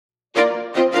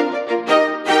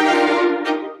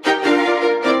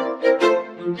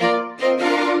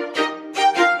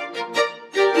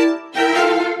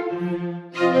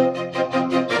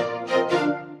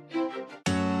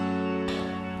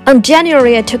On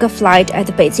January, I took a flight at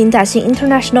the Beijing Daxing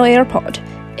International Airport.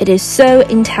 It is so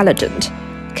intelligent.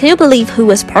 Can you believe who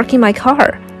was parking my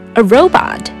car? A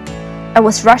robot. I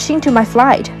was rushing to my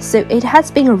flight, so it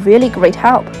has been a really great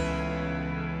help.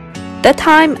 That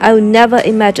time, I would never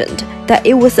imagined that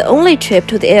it was the only trip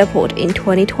to the airport in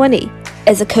 2020.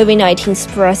 As the COVID-19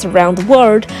 spreads around the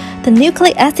world, the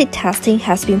nucleic acid testing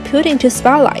has been put into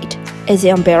spotlight. Is it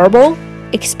unbearable,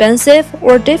 expensive,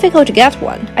 or difficult to get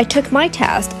one? I took my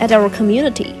test at our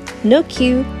community. No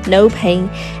queue, no pain,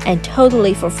 and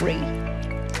totally for free.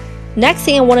 Next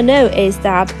thing I want to know is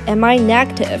that, am I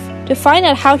negative? To find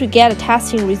out how to get a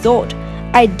testing result,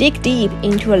 I dig deep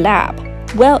into a lab.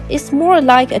 Well, it's more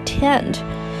like a tent.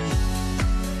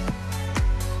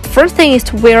 First thing is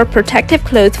to wear protective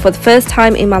clothes for the first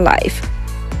time in my life.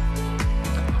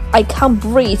 I can't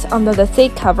breathe under the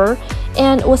thick cover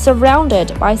and was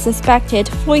surrounded by suspected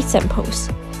fluid samples.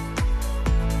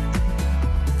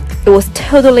 It was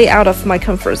totally out of my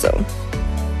comfort zone.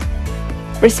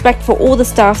 Respect for all the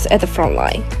staffs at the front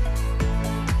line.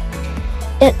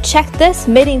 And check this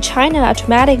made in China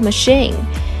automatic machine.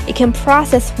 It can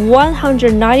process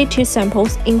 192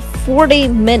 samples in 40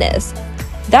 minutes.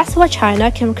 That's why China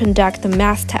can conduct the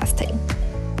mass testing.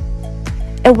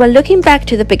 And when looking back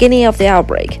to the beginning of the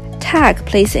outbreak, tech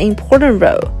plays an important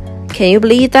role. Can you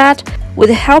believe that? With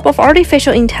the help of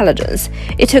artificial intelligence,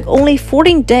 it took only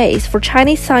 14 days for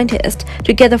Chinese scientists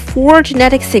to get the full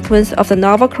genetic sequence of the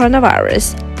novel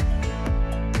coronavirus.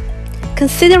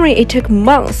 Considering it took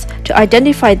months to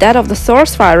identify that of the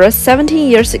SARS virus 17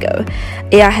 years ago,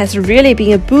 AI has really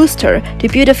been a booster to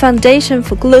build a foundation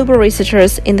for global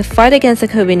researchers in the fight against the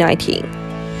COVID-19.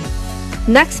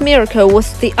 Next miracle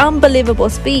was the unbelievable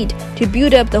speed to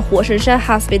build up the Huoshenshan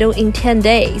Hospital in 10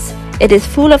 days. It is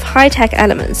full of high-tech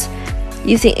elements.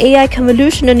 Using AI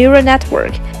convolutional neural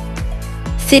network,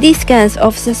 CT scans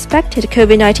of suspected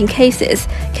COVID-19 cases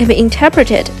can be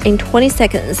interpreted in 20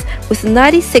 seconds with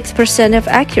 96% of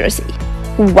accuracy.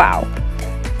 Wow!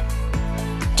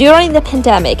 During the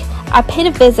pandemic, I paid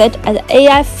a visit at the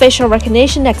AI facial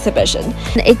recognition exhibition,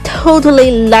 and it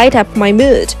totally lighted up my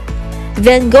mood.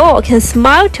 Van Gogh can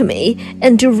smile to me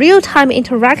and do real-time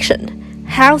interaction.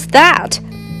 How's that?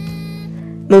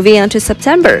 Moving on to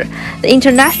September, the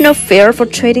International Fair for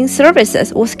Trading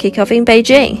Services was kicked off in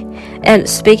Beijing. And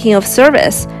speaking of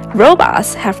service,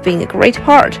 robots have been a great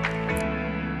part.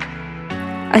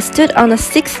 I stood on a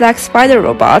 6-leg spider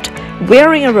robot,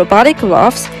 wearing a robotic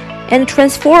gloves, and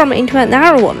transformed into an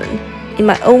Iron Woman in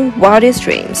my own wildest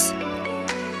dreams.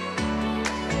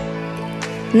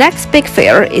 Next big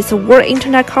fair is the World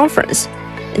Internet Conference.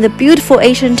 In the beautiful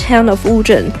Asian town of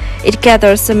Wuzhen, it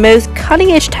gathers the most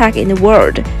cutting-edge tech in the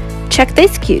world. Check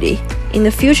this cutie. In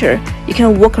the future, you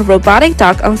can walk a robotic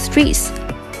dog on streets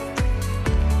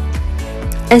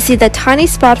and see that tiny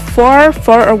spot far,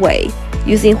 far away.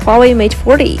 Using Huawei Mate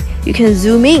 40, you can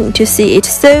zoom in to see it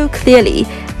so clearly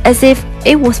as if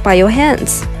it was by your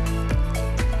hands.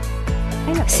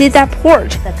 See that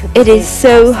port? It is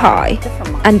so high.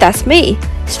 And that's me,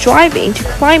 striving to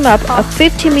climb up a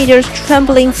 50 meters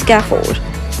trampoline scaffold.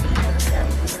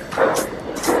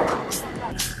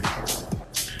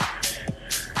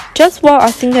 Just while I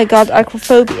think I got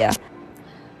acrophobia.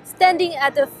 Standing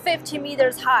at the 50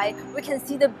 meters high, we can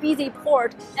see the busy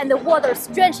port and the water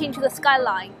stretching to the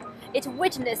skyline. It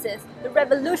witnesses the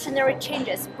revolutionary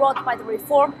changes brought by the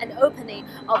reform and opening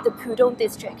of the Pudong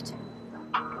district.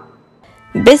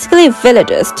 Basically,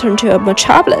 villages turned to a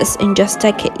metropolis in just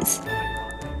decades.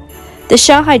 The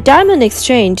Shanghai Diamond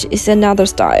Exchange is another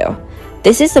style.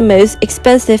 This is the most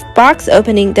expensive box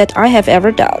opening that I have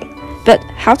ever done. But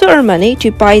how to earn money to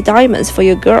buy diamonds for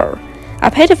your girl? I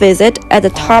paid a visit at the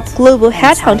top global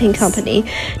headhunting company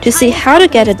to see how to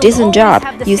get a decent job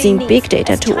using big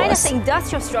data tools. China's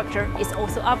industrial structure is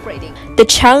also upgrading. The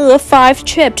Chang'e 5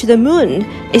 trip to the moon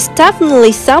is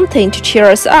definitely something to cheer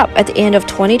us up at the end of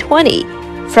 2020.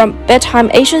 From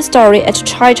bedtime Asian story at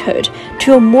childhood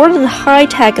to a modern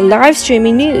high-tech live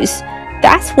streaming news,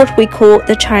 that's what we call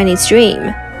the Chinese dream.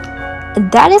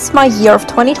 And that is my year of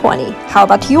 2020. How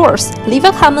about yours? Leave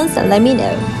your comments and let me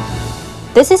know.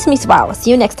 This is Miss Wow.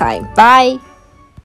 See you next time. Bye!